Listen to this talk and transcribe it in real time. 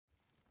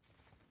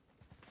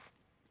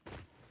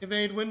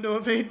Evade window,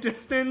 evade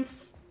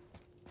distance.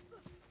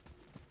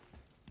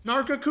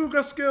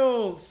 Narcocuga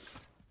skills.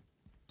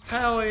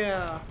 Hell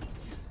yeah.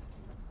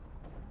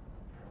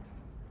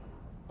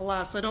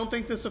 Alas, I don't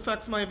think this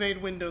affects my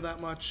evade window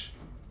that much.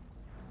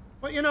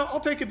 But you know, I'll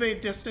take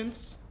evade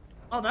distance.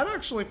 Oh, that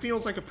actually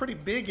feels like a pretty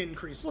big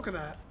increase. Look at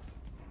that.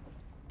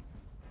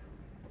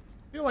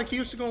 I feel like he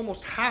used to go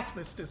almost half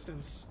this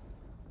distance.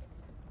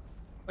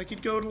 Like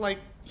he'd go to like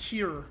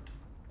here.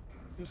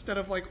 Instead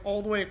of like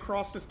all the way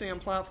across this damn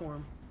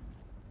platform.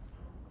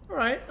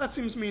 Alright, that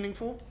seems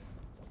meaningful.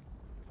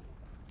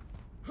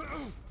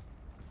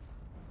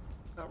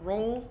 That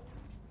roll.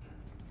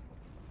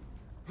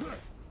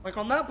 Like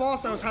on that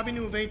boss, I was having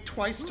to evade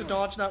twice to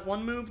dodge that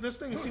one move. This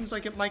thing seems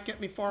like it might get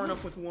me far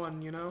enough with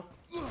one, you know?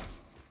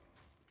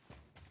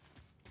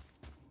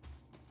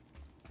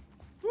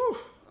 Whew,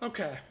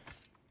 okay.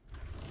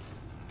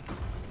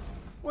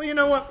 Well, you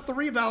know what?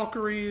 3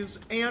 Valkyries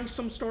and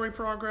some story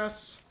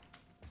progress.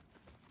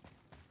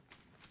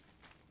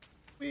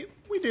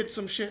 We did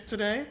some shit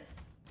today.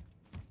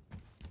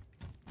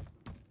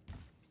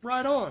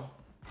 Right on.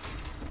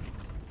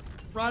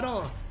 Right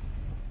on.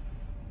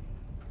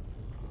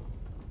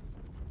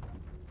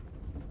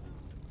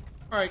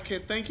 Alright,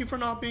 kid. Thank you for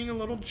not being a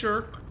little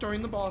jerk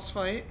during the boss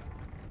fight.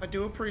 I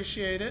do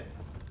appreciate it.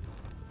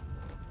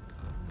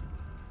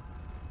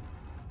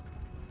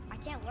 I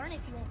can't learn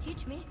if you won't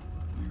teach me.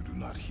 You do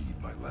not heed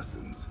my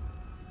lessons.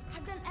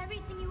 I've done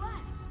everything you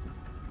asked.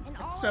 And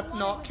all Except I wanted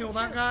not was kill the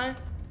that truth. guy.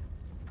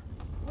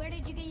 Where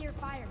did you get your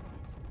fire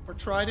blades? Or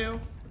try to.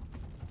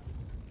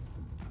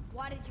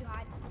 Why did you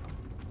hide them?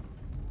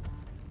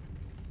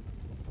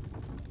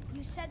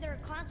 You said there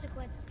are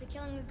consequences to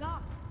killing a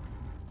god.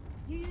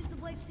 You used the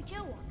blades to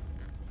kill one.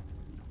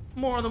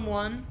 More than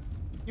one,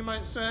 you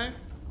might say.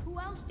 Who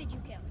else did you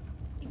kill?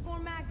 Before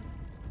Magni?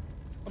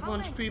 A How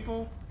bunch of many?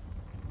 people.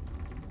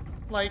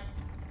 Like,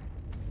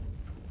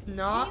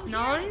 not Do you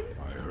 9? hear?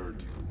 I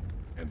heard you,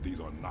 and these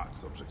are not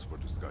subjects for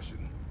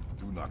discussion.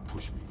 Do not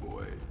push me,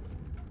 boy.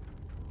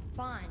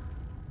 Fine.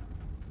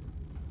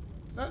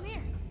 Uh, Come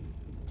here.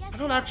 Guess I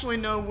don't what? actually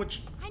know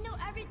which. I know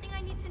everything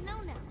I need to know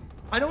now.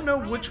 I don't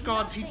know I which have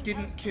gods he nothing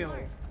didn't else to kill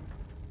learn.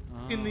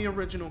 in the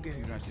original game.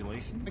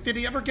 Congratulations. Like, did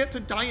he ever get to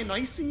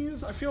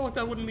Dionysus? I feel like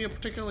that wouldn't be a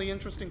particularly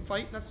interesting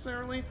fight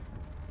necessarily.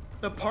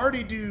 The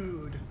party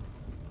dude.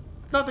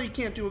 Not that he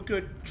can't do a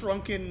good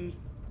drunken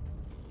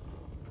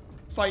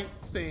fight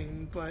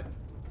thing, but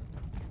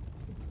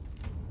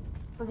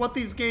for what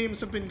these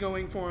games have been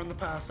going for in the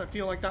past, I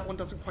feel like that one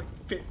doesn't quite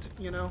fit,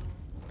 you know?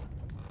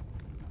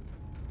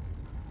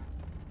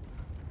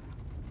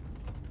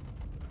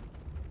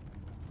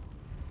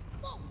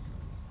 Whoa!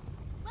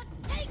 Let's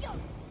take him!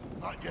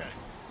 Not yet.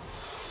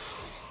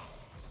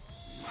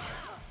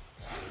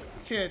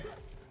 Kid.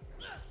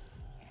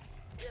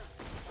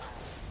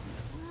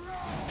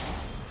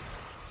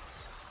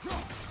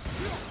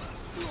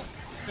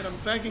 Kid, I'm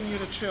begging you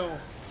to chill.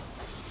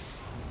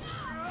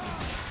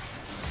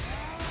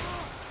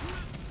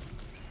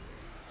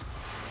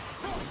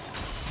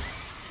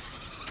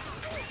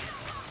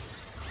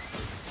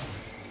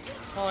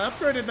 Oh, I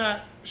upgraded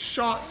that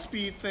shot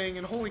speed thing,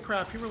 and holy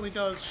crap, he really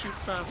does shoot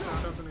fast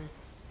now, doesn't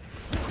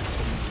he?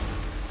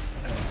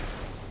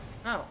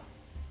 Ow.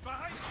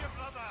 Behind you,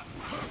 brother!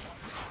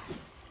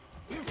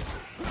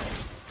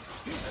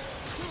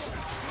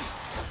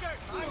 Okay,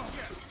 behind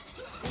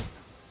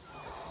you!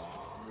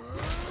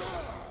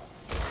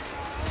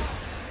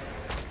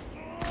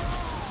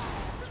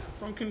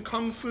 Drunken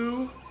Kung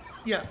Fu?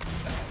 Yes.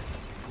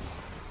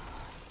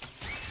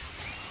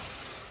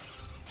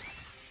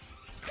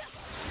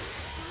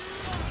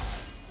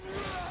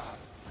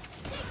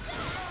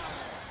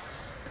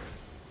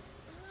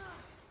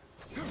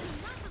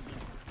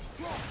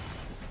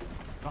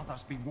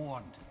 Brothers, be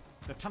warned.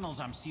 The tunnels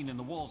I'm seeing in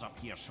the walls up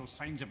here show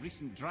signs of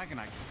recent dragon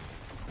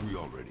activity. We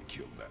already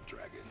killed that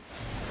dragon.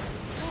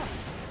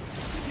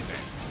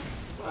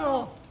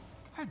 Well,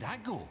 How'd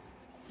that go?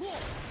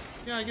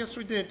 yeah, I guess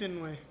we did,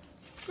 didn't we? I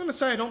was gonna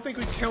say, I don't think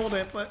we killed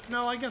it, but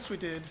no, I guess we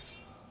did.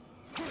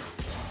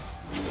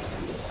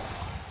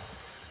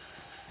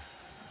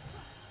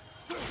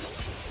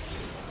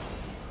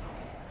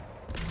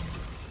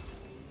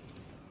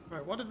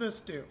 Alright, what did this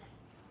do?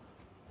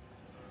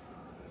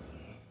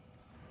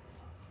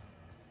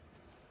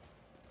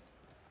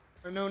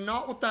 I know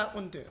not what that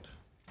one did.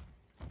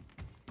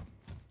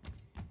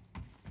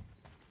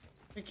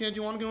 Hey kid,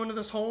 you wanna go into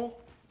this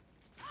hole?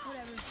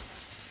 Whatever.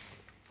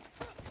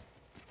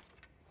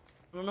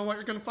 I don't know what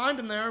you're gonna find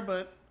in there,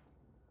 but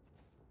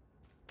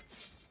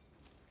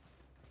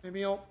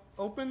maybe I'll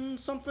open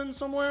something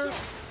somewhere?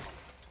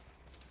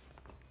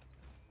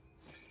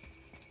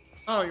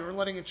 Oh, you were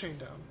letting a chain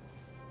down.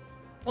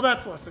 Well,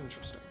 that's less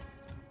interesting.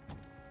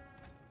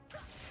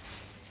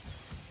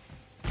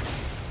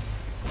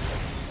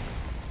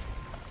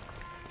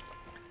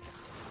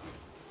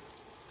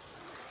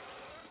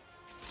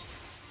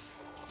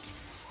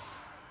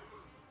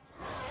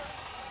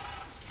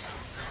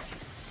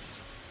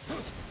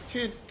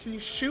 Kid, can you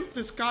shoot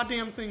this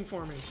goddamn thing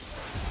for me?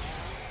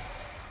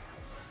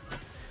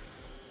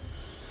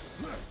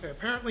 Okay,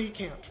 apparently he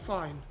can't.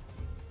 Fine.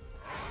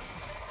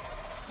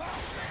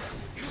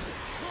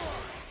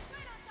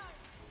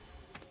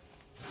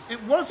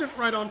 It wasn't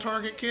right on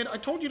target, kid. I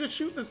told you to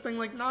shoot this thing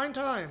like 9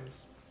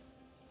 times.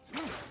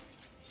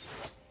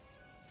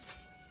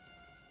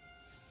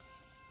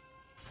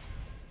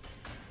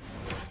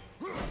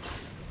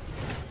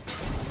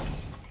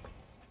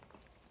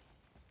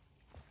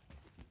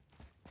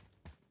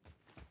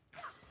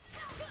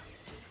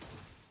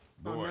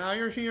 Boy, now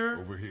you're here.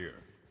 over here.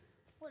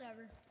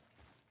 Whatever.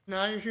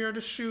 Now you're here to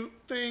shoot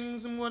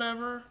things and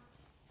whatever.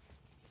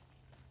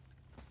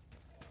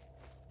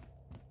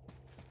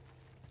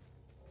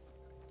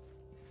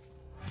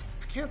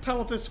 I can't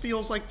tell if this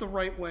feels like the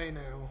right way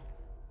now.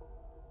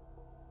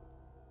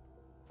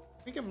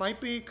 I think it might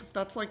be, because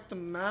that's like the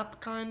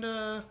map,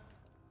 kinda.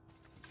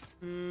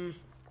 We'll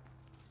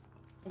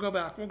go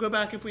back. We'll go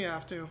back if we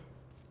have to.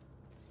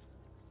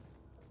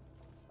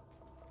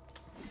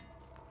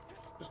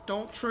 Just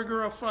don't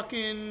trigger a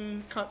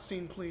fucking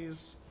cutscene,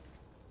 please.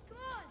 Come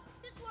on,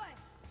 this way.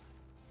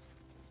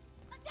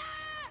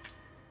 Attack!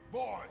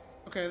 Boy!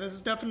 Okay, this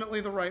is definitely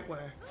the right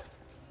way.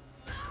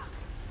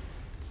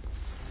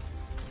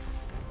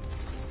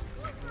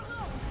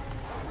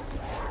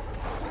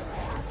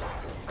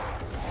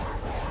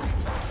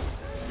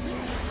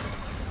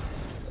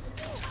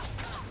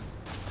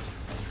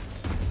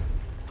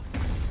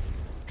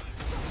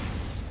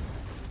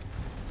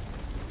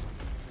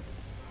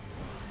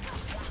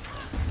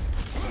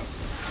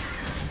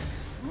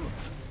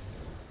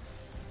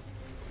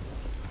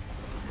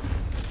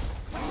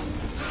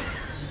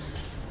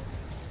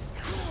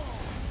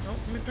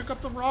 Pick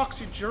up the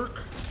rocks, you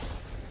jerk.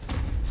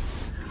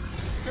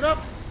 Get up!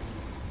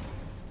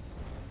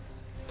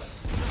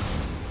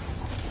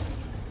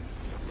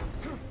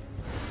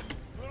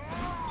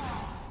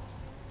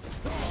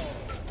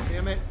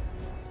 Damn it.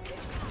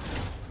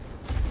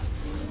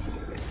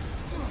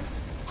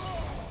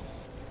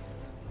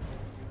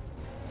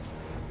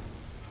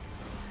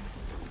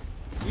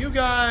 You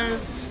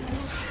guys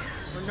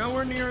are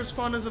nowhere near as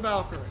fun as a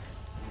Valkyrie.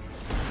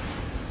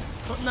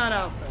 Putting that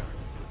out there.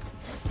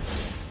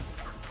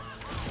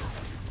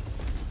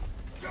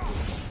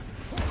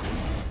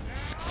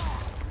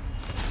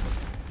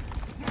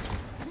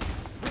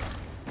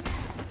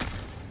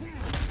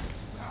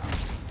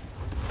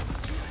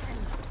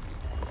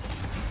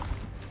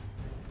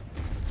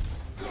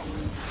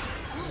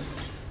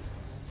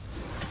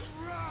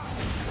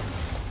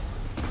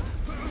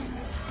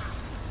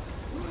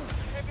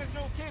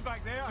 Everything okay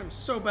back there? I'm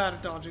so bad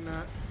at dodging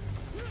that.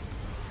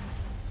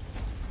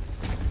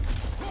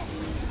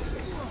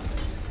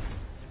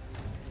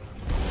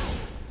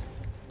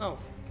 Oh.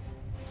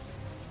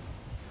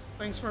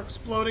 Thanks for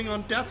exploding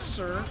on death,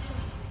 sir.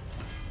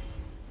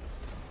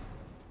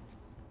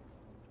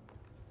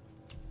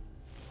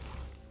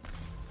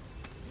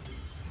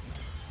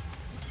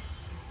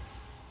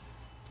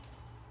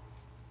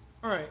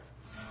 Alright.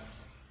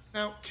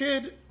 Now,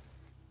 kid,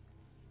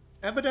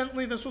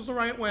 evidently this was the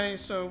right way,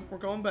 so we're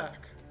going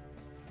back.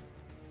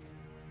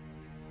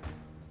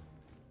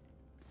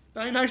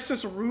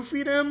 Dionysus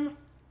roofied him?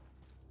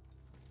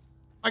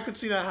 I could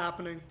see that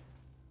happening.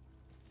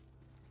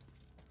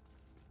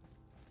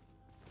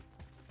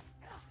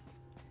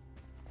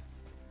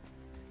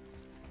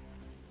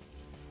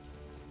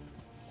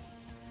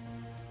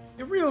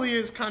 It really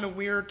is kind of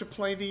weird to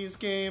play these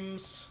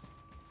games.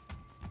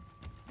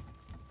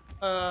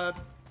 Or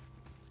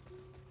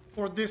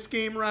this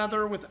game,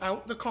 rather,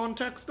 without the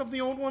context of the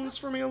old ones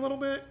for me a little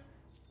bit.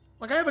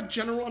 Like, I have a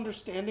general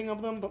understanding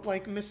of them, but,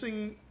 like,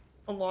 missing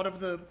a lot of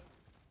the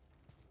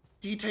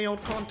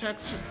detailed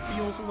context just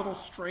feels a little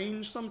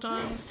strange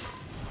sometimes.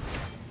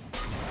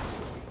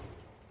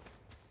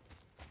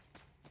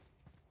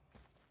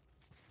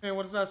 Hey,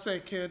 what does that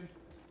say, kid?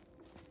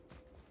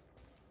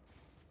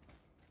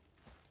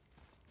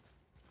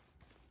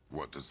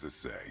 What does this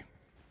say?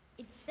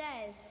 It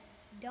says,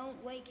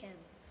 don't wake him.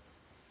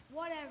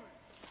 Whatever.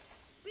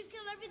 We've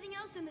killed everything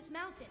else in this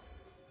mountain.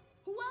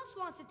 Who else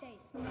wants a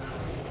taste?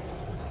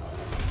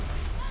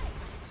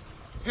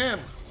 Him.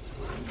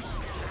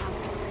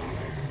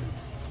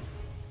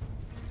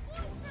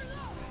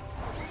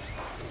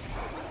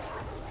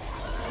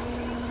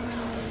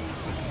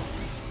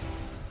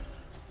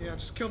 Yeah,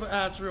 just kill the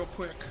ads real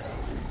quick.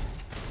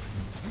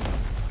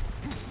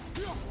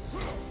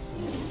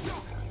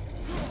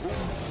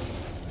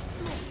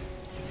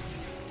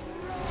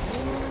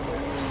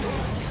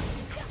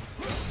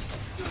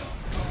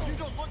 You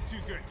don't look too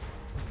good.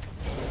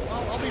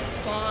 I'll be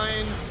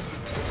fine.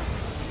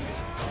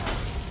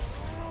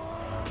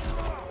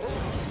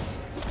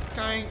 This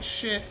guy ain't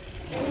shit.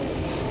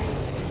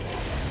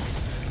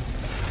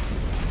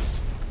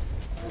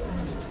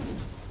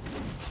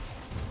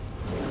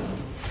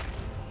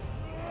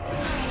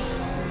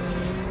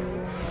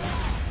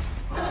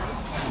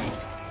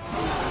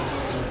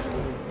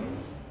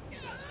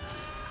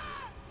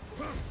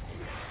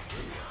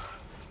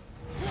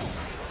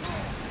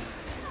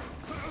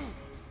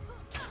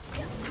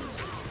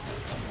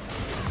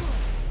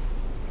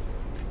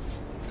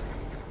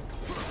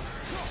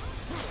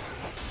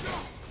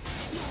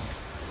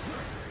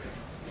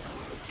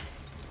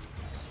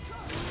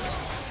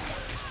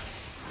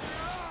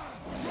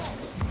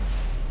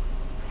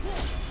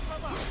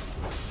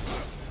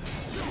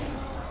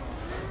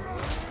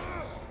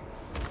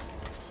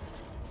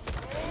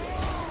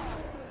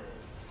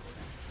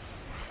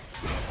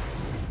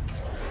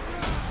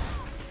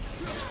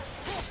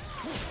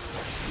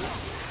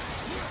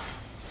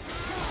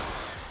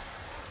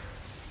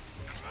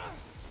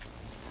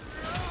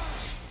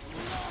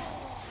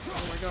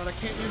 god, I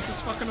can't use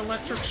this fucking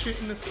electric shit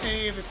in this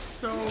cave. It's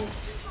so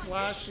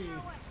flashy.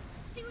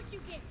 See what you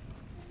get.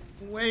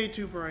 Way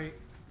too bright.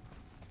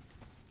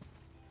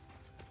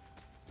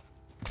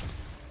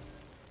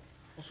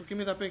 Also, give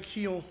me that big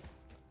heal.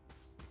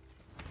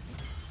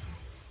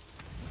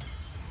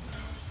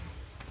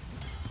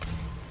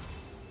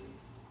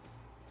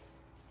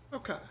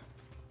 Okay.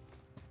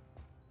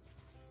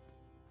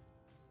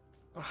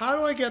 Now how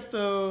do I get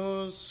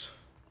those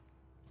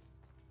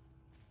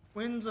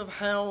winds of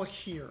hell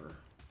here?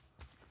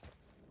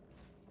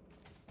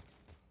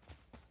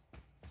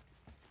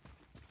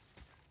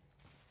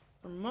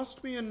 There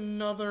must be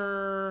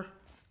another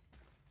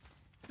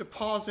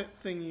deposit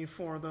thingy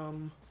for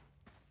them.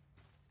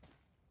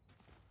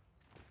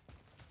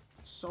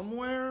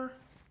 Somewhere?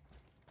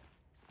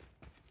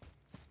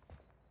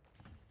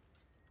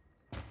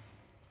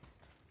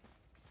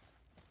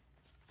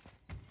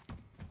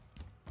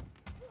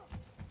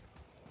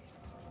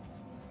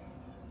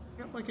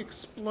 Can't, like,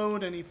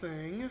 explode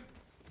anything.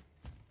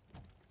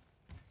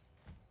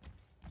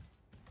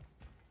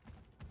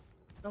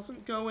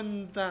 Doesn't go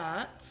in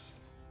that.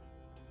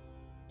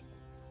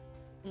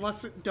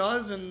 Unless it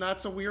does, and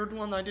that's a weird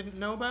one I didn't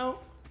know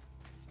about.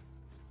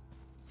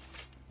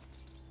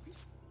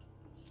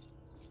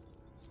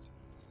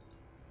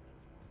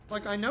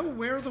 Like, I know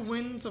where the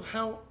winds of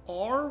hell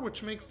are,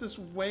 which makes this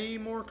way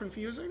more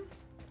confusing.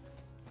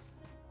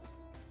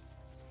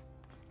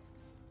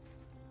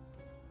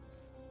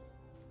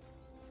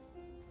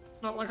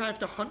 Not like I have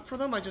to hunt for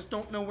them, I just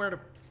don't know where to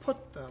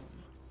put them.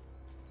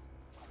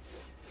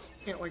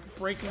 Can't, like,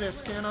 break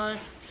this, can I?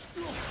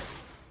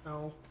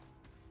 No.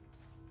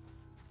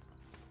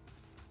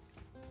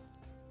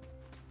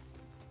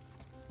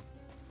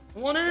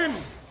 One in!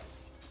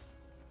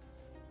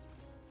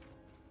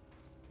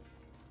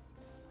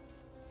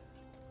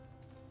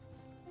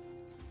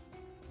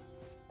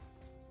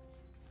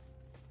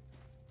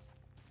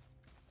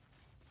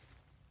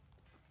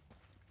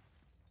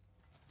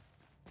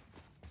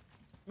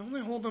 I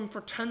only hold them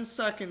for 10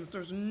 seconds.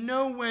 There's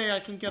no way I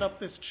can get up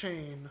this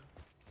chain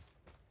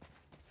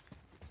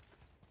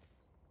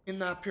in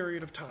that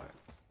period of time.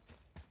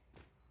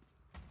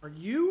 Are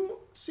you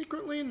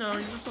secretly? No,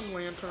 you're just a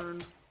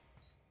lantern.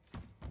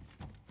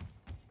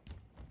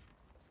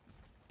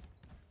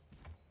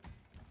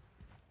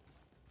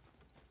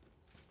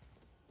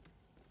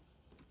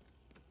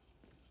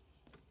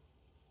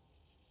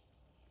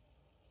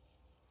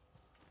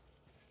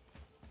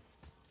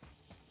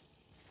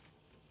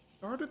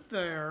 Started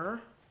there.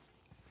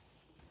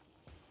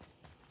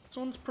 This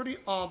one's pretty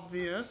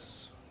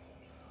obvious.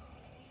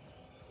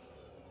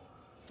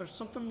 There's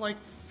something like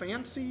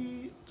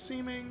fancy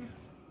seeming.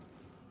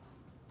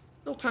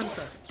 Still 10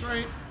 seconds,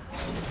 right?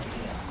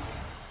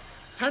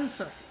 10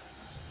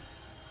 seconds.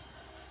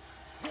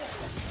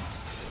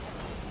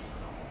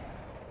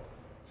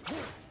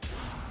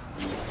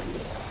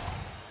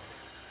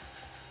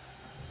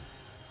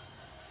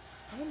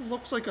 That one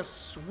looks like a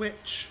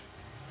switch.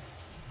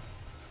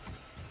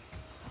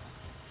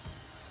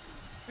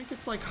 I think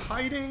it's like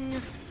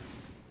hiding.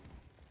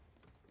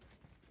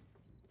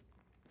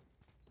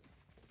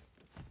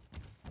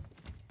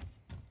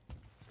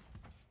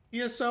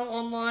 ESO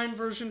Online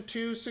version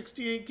 2,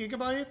 68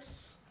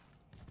 gigabytes.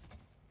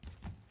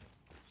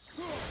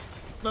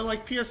 The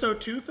like PSO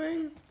 2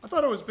 thing? I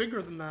thought it was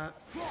bigger than that.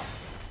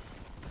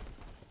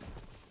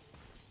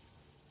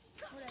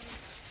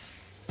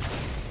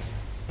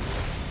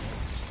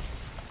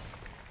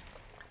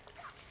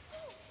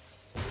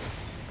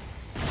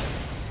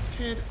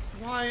 Kid,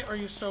 why are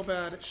you so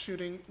bad at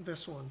shooting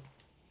this one?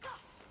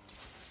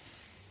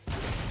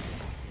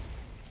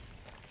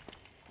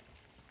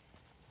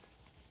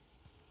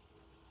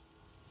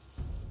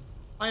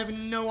 I have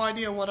no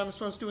idea what I'm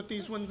supposed to do with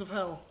these winds of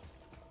hell.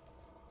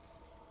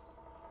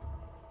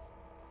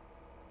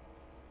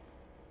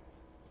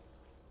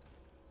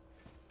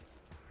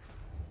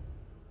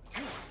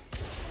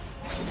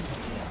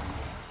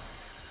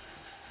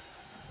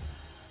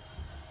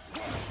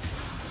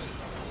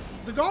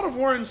 The God of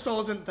War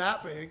install isn't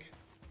that big.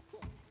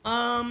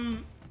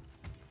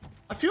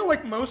 I feel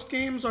like most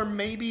games are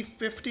maybe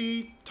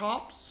 50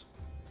 tops.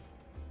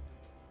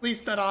 At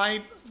least that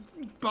I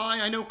buy.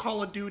 I know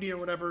Call of Duty or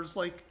whatever is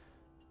like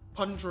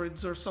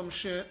hundreds or some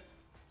shit.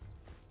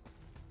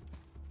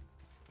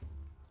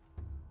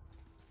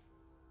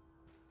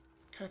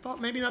 Okay, I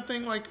thought maybe that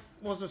thing like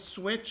was a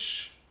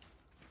switch.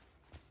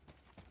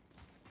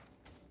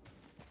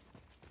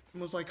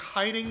 And was like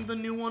hiding the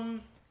new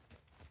one.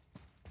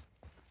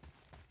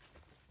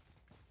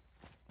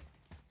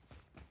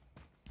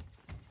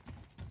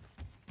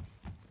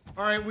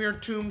 Alright,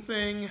 weird tomb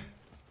thing.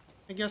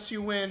 I guess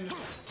you win.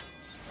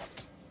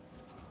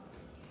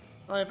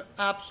 I have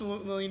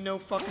absolutely no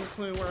fucking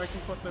clue where I can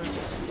put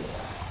this.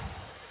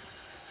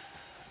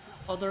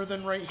 Other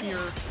than right here.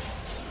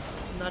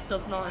 And that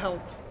does not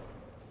help.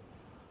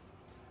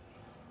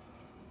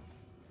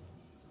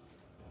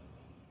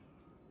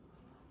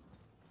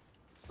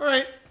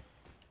 Alright.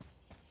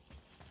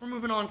 We're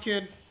moving on,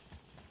 kid.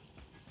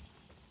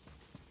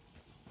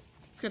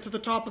 Let's get to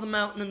the top of the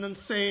mountain and then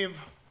save.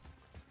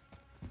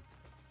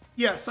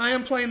 Yes, I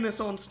am playing this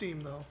on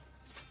Steam, though.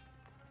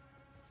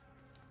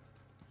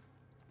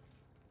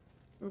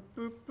 Boop,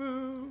 boop,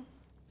 boop.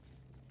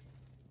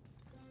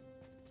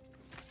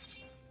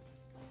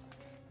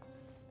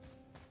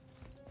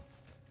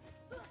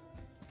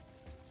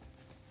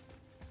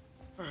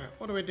 Alright,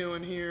 what are we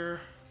doing here?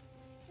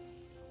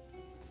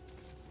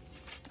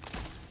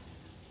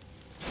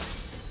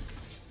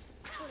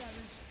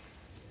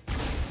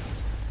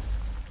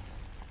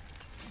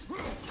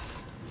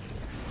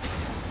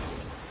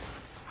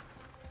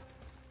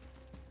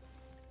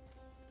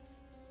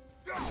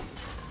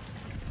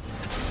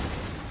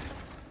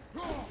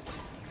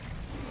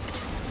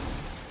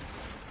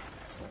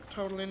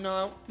 Totally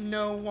not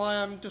know why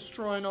I'm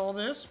destroying all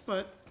this,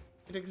 but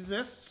it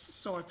exists,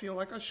 so I feel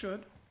like I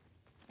should.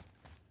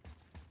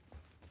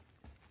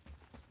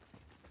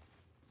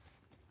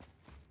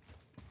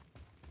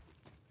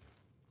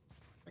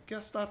 I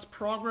guess that's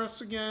progress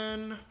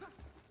again.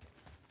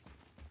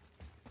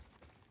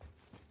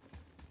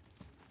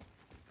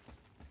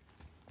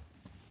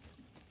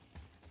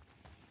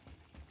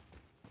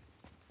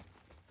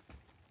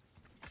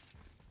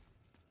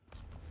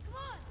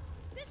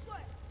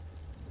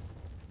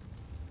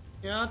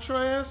 Yeah,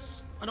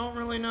 Atreus? I don't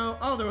really know.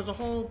 Oh, there was a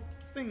whole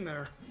thing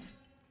there.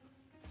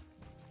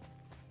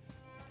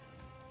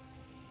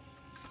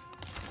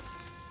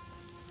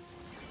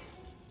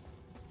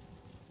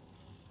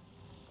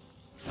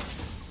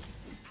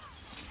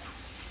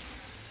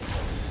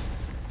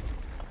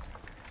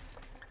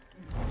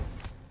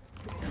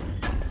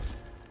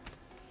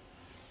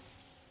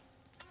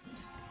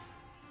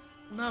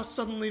 Now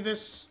suddenly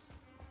this...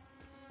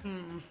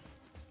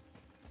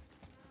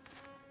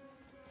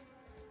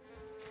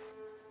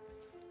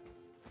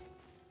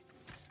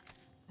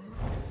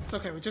 It's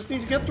okay, we just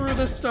need to get through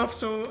this stuff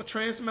so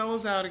Atreus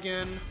mellows out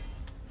again.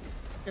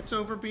 Gets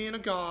over being a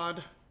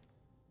god.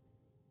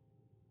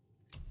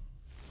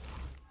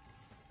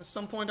 At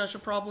some point I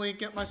should probably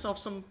get myself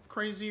some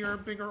crazier,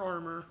 bigger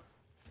armor.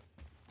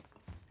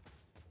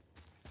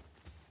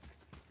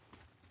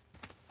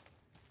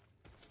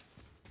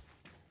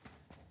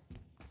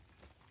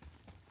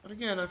 But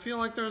again, I feel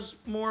like there's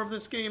more of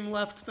this game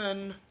left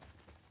than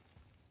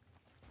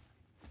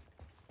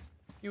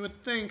you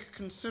would think,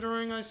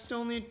 considering I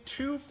still need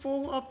 2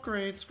 full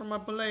upgrades for my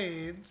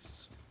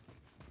blades.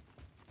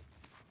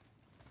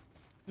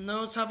 And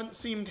those haven't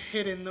seemed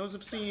hidden. Those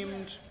have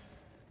seemed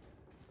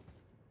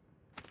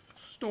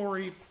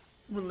story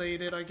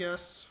related, I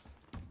guess.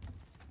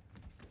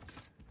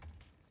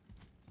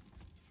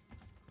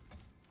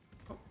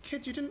 Oh,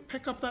 kid, you didn't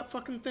pick up that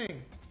fucking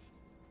thing.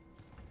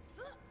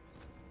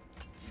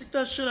 Pick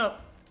that shit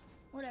up.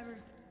 Whatever.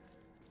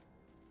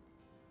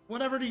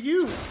 Whatever to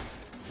you.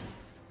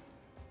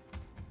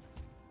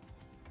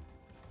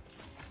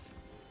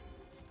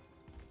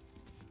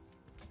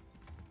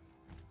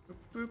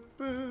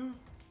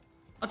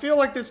 I feel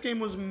like this game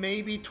was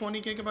maybe 20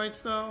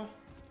 gigabytes though.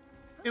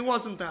 It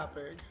wasn't that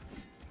big.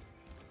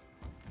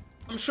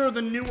 I'm sure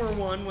the newer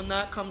one, when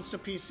that comes to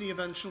PC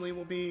eventually,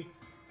 will be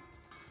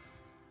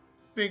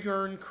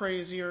bigger and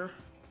crazier.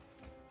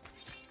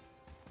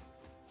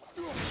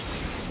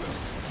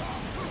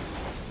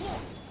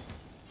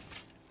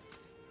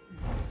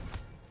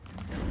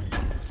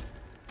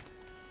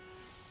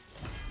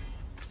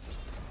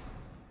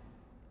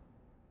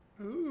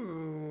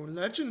 Ooh,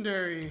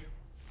 legendary.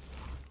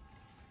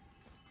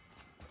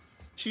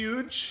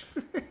 Huge.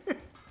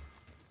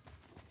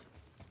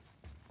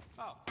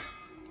 Oh,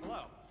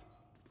 hello.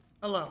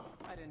 Hello.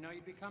 I didn't know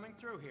you'd be coming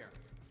through here.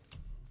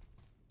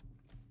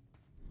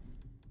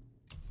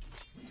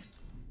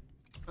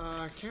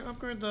 Can't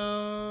upgrade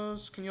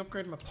those. Can you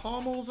upgrade my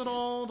pommels at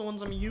all? The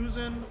ones I'm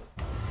using?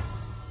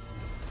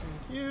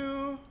 Thank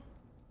you.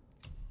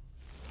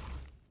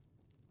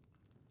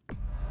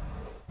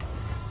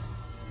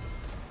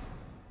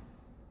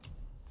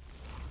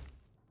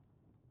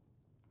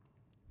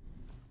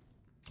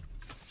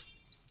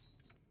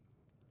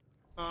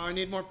 I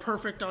need more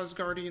perfect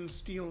Asgardian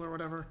steel or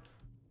whatever.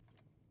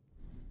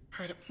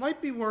 Alright, it might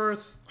be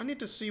worth... I need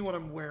to see what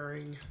I'm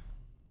wearing.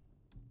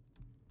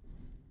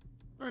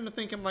 I'm trying to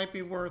think it might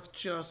be worth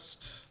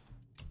just...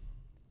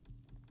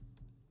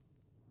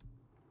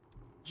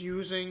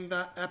 using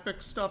that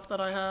epic stuff that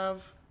I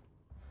have.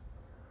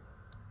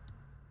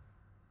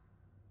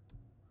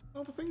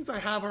 Well, the things I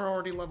have are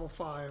already level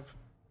 5.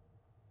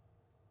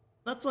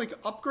 That's like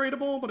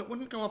upgradable, but it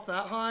wouldn't go up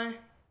that high.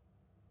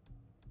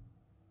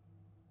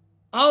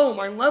 Oh,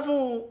 my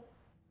level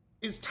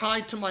is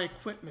tied to my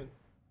equipment.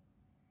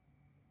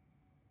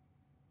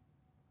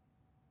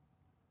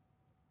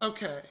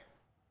 Okay.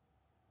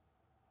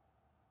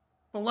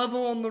 The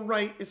level on the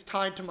right is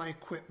tied to my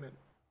equipment.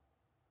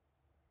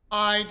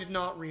 I did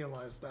not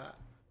realize that.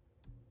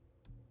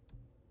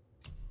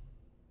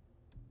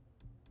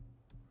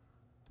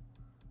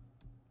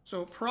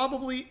 So it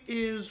probably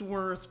is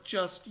worth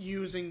just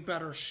using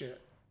better shit.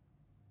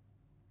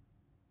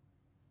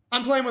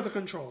 I'm playing with a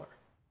controller.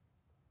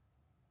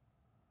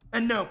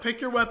 And no,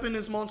 pick your weapon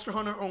is Monster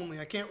Hunter only.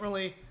 I can't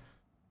really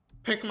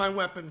pick my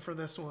weapon for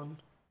this one.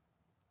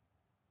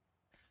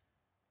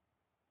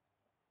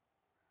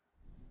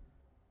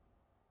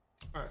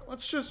 Alright,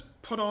 let's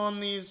just put on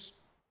these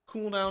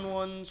cooldown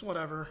ones,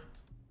 whatever.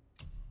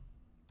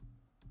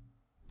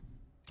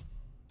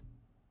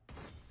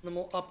 Then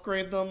we'll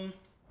upgrade them.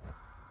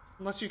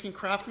 Unless you can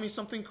craft me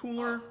something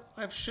cooler.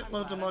 I have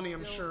shitloads of money,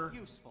 I'm sure.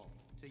 Useful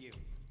to you.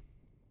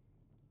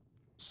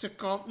 Sick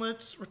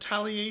gauntlets,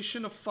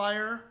 retaliation of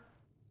fire.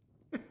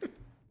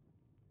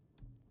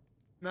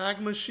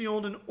 Magma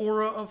shield and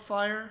aura of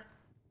fire.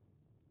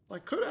 I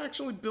could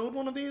actually build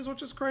one of these,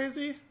 which is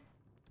crazy.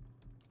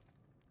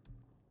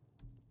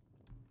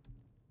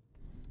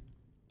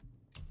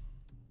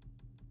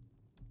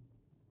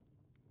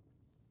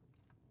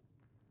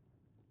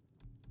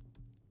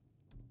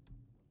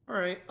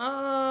 Alright,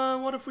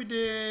 what if we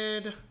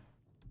did...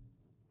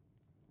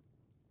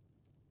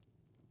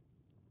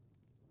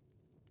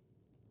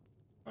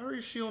 Fiery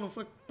shield,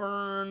 inflict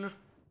burn.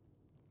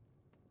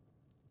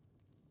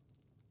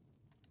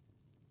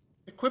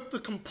 Equip the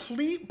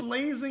complete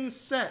blazing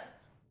set.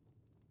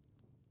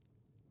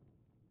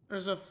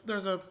 There's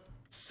a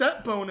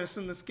set bonus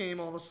in this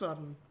game all of a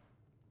sudden.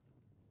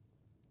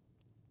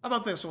 How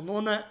about this one? The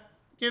one that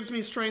gives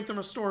me strength and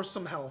restores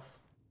some health.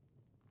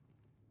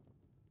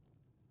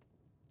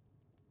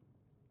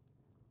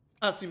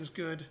 That seems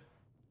good.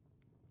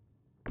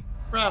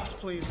 Craft,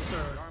 please,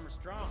 sir. Armor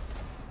strong.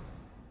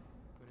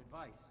 Good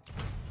advice.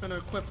 I'm gonna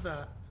equip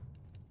that.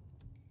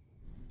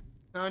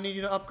 Now I need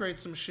you to upgrade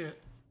some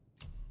shit.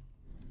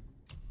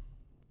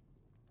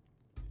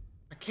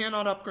 I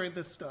cannot upgrade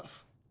this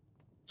stuff.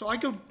 So I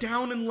go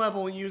down in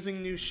level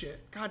using new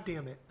shit. God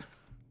damn it.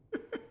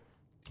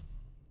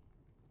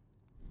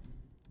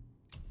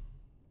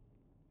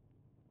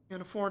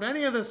 Can't afford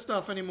any of this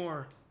stuff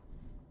anymore.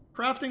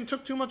 Crafting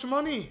took too much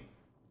money.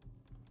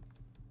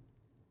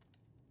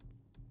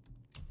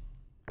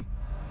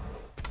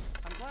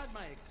 I'm glad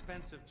my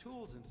expensive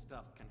tools and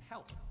stuff can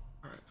help.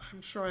 Alright,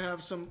 I'm sure I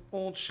have some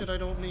old shit I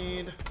don't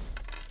need.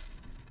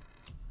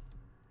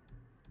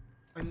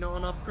 My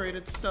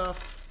non-upgraded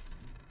stuff.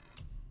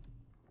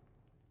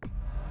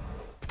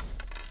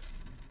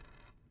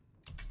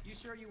 You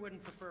sure you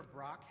wouldn't prefer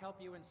Brock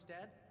help you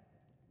instead?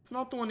 It's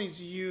not the one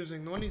he's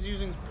using. The one he's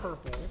using is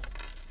purple.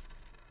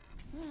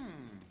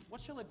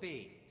 What shall it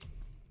be?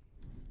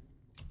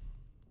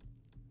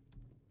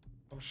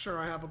 I'm sure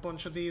I have a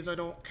bunch of these I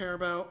don't care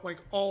about, like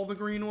all the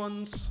green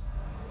ones.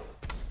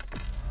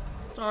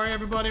 Sorry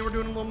everybody, we're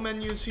doing little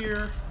menus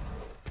here.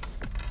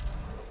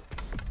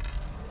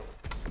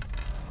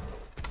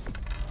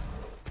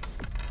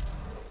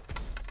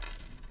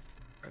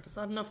 Alright, is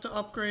that enough to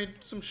upgrade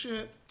some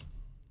shit?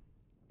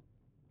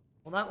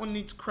 Well, that one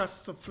needs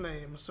crests of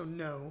flame, so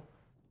no.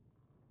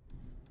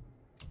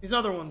 These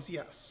other ones,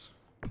 yes.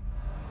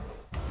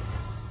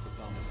 It's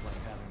almost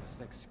like having a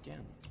thick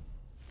skin.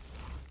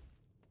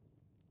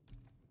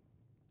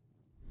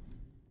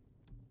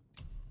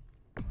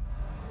 Your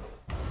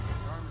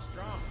armor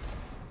strong.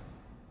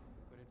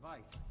 Good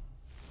advice.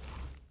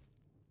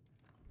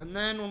 And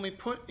then when we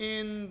put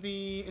in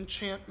the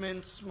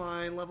enchantments,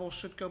 my level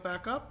should go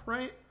back up,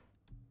 right?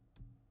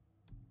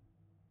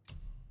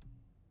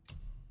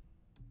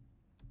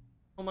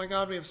 Oh my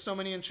god, we have so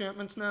many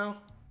enchantments now.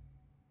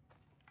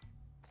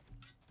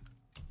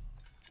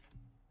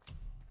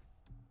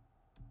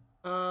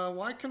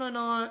 Why can I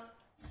not...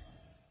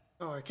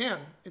 Oh, I can.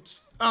 It's...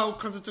 Oh,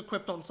 because it's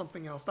equipped on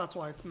something else. That's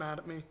why it's mad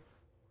at me.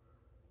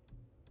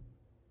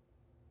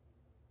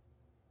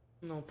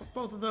 No, put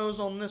both of those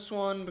on this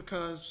one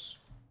because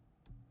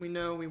we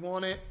know we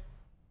want it.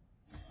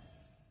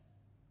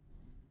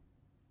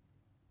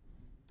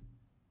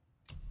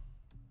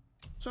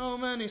 So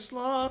many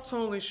slots,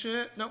 holy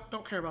shit. Nope,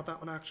 don't care about that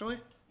one actually.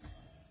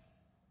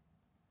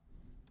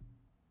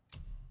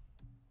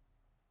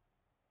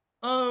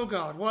 Oh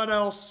god, what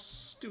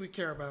else do we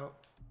care about?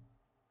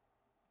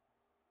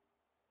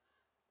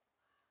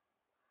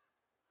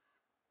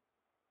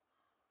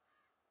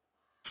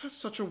 That is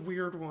such a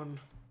weird one.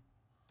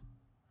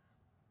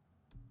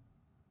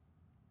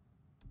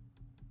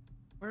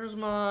 Where's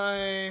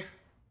my...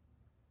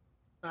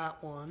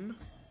 that one?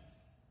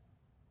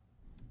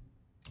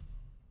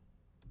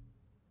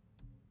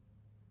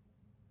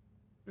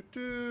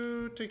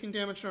 Taking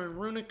damage during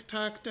runic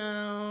attack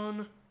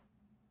down.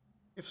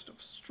 Gift of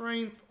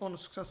strength on a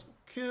successful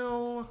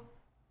kill.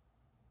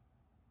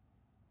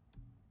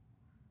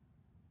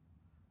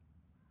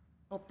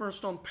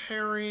 Outburst on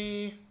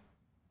parry.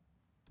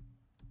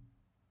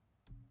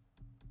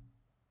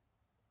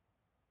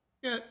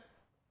 Get...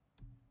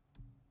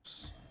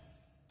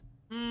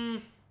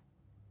 do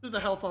the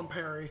health on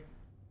parry.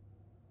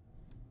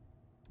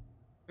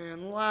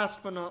 And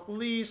last but not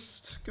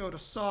least, go to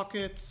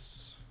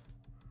sockets.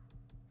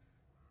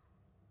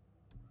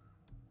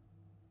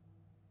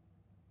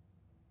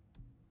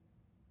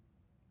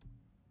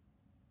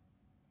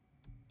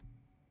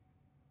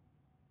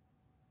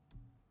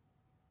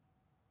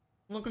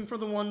 Looking for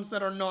the ones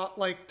that are not,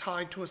 like,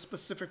 tied to a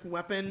specific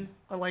weapon.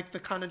 I like the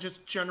kind of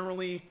just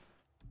generally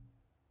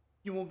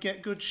you will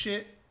get good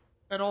shit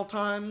at all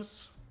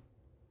times.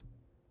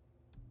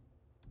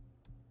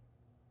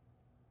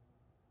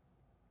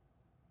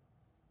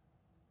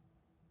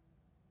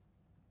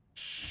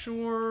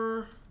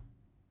 Sure.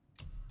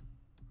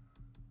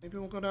 Maybe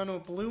we'll go down to a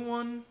blue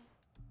one.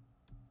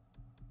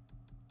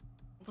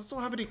 Let's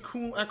don't have any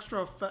cool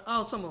extra effects.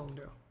 Oh, some of them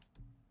do.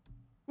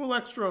 Cool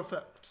extra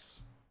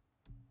effects.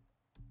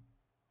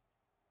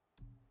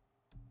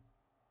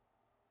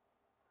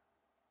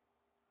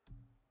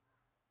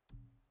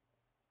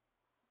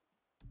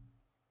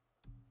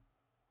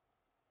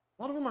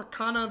 A lot of them are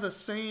kind of the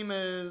same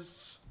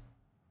as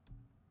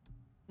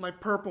my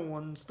purple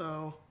ones,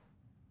 though.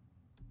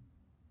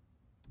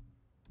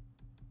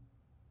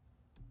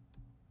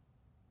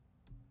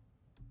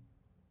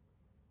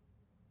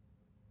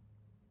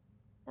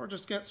 Or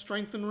just get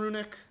strength and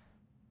runic.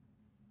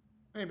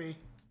 Maybe.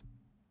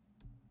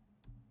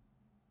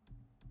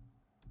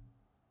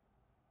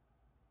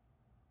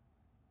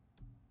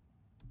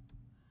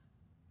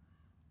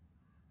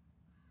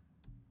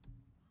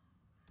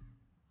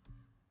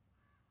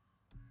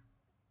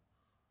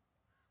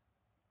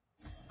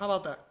 How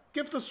about that?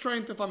 Gift of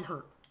strength if I'm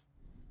hurt.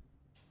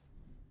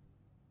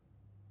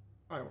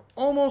 Alright, we're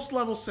almost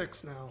level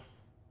 6 now.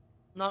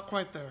 Not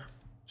quite there.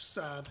 Just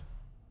sad.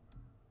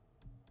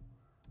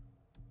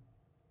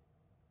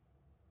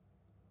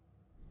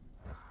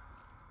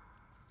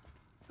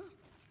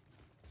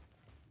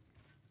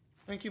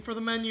 Thank you for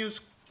the menus,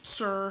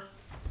 sir.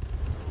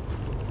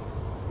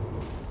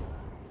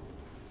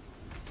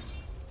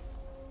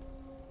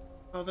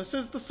 Oh, this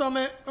is the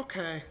summit?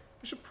 Okay.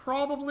 We should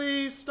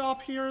probably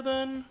stop here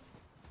then.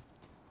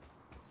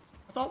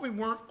 I thought we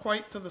weren't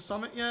quite to the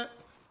summit yet.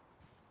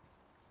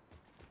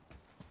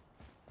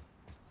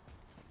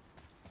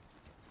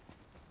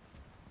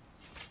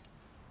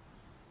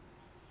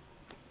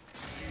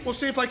 We'll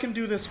see if I can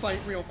do this fight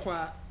real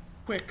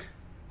quick.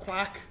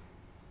 Quack.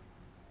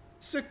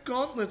 Sick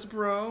gauntlets,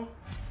 bro.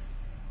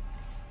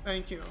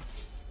 Thank you.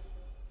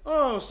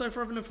 Oh,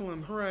 Cypher of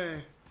Niflheim.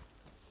 Hooray.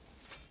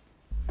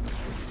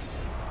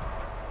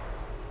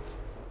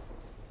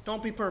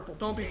 Don't be purple.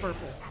 Don't be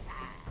purple.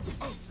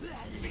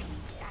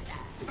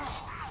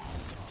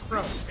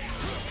 Bro.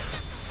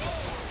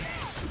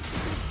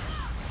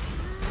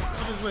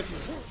 What is with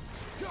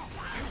you?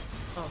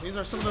 Oh, these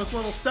are some of those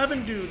level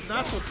 7 dudes.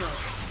 That's what's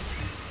up.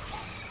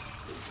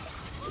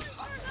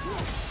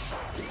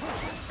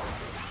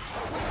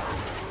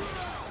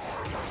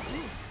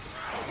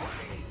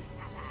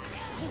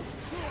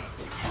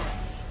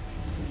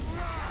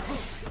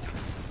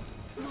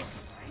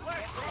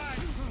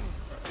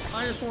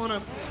 I just wanna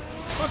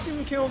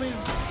fucking kill these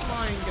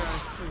flying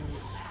guys,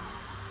 please.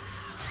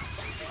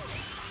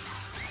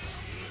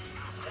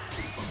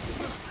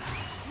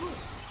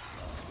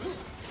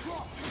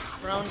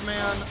 Round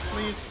man,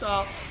 please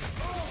stop.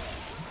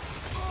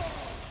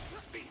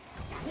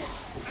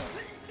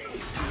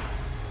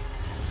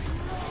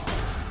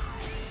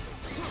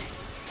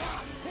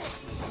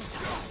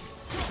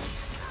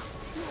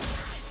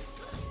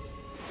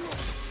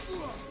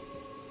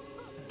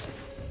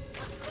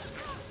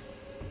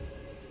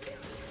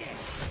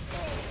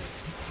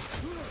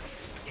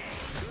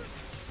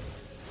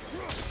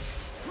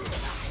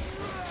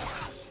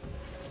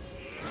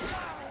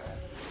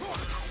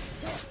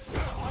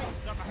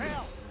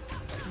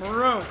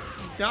 Moreau,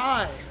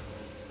 die.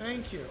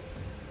 Thank you.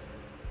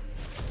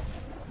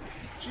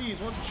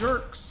 Jeez, what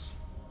jerks.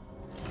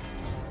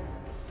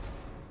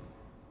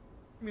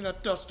 Give me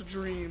that dust of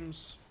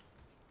dreams.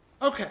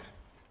 Okay.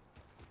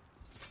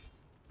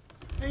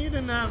 Hey, you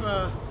didn't have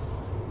a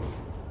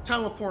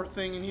teleport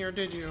thing in here,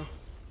 did you?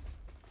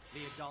 The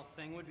adult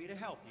thing would be to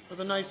help you.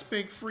 With a nice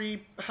big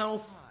free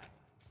health?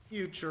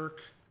 You jerk.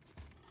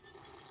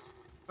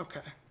 Okay.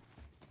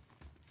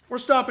 We're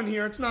stopping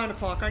here. It's 9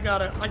 o'clock. I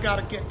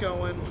gotta get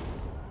going.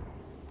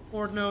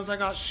 Lord knows I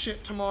got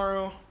shit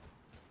tomorrow.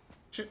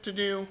 Shit to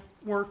do.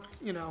 Work,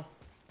 you know.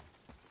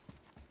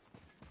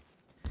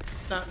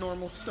 That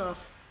normal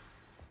stuff.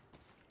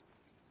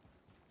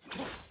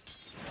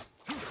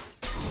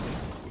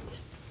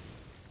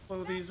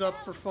 Blow these up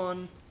for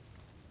fun.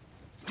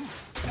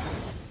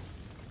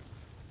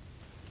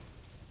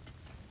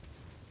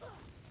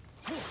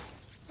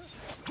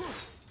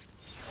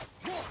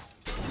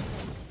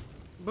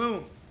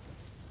 Boom.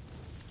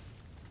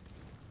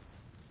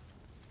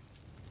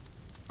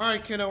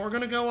 Alright, kiddo, we're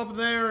gonna go up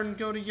there and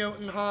go to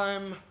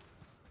Jotunheim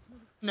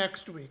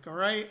next week,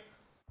 alright?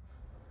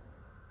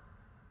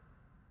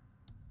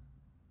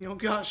 You don't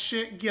got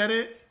shit, get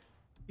it?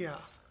 Yeah.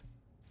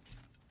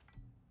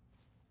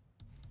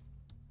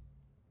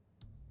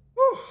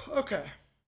 Whew, okay.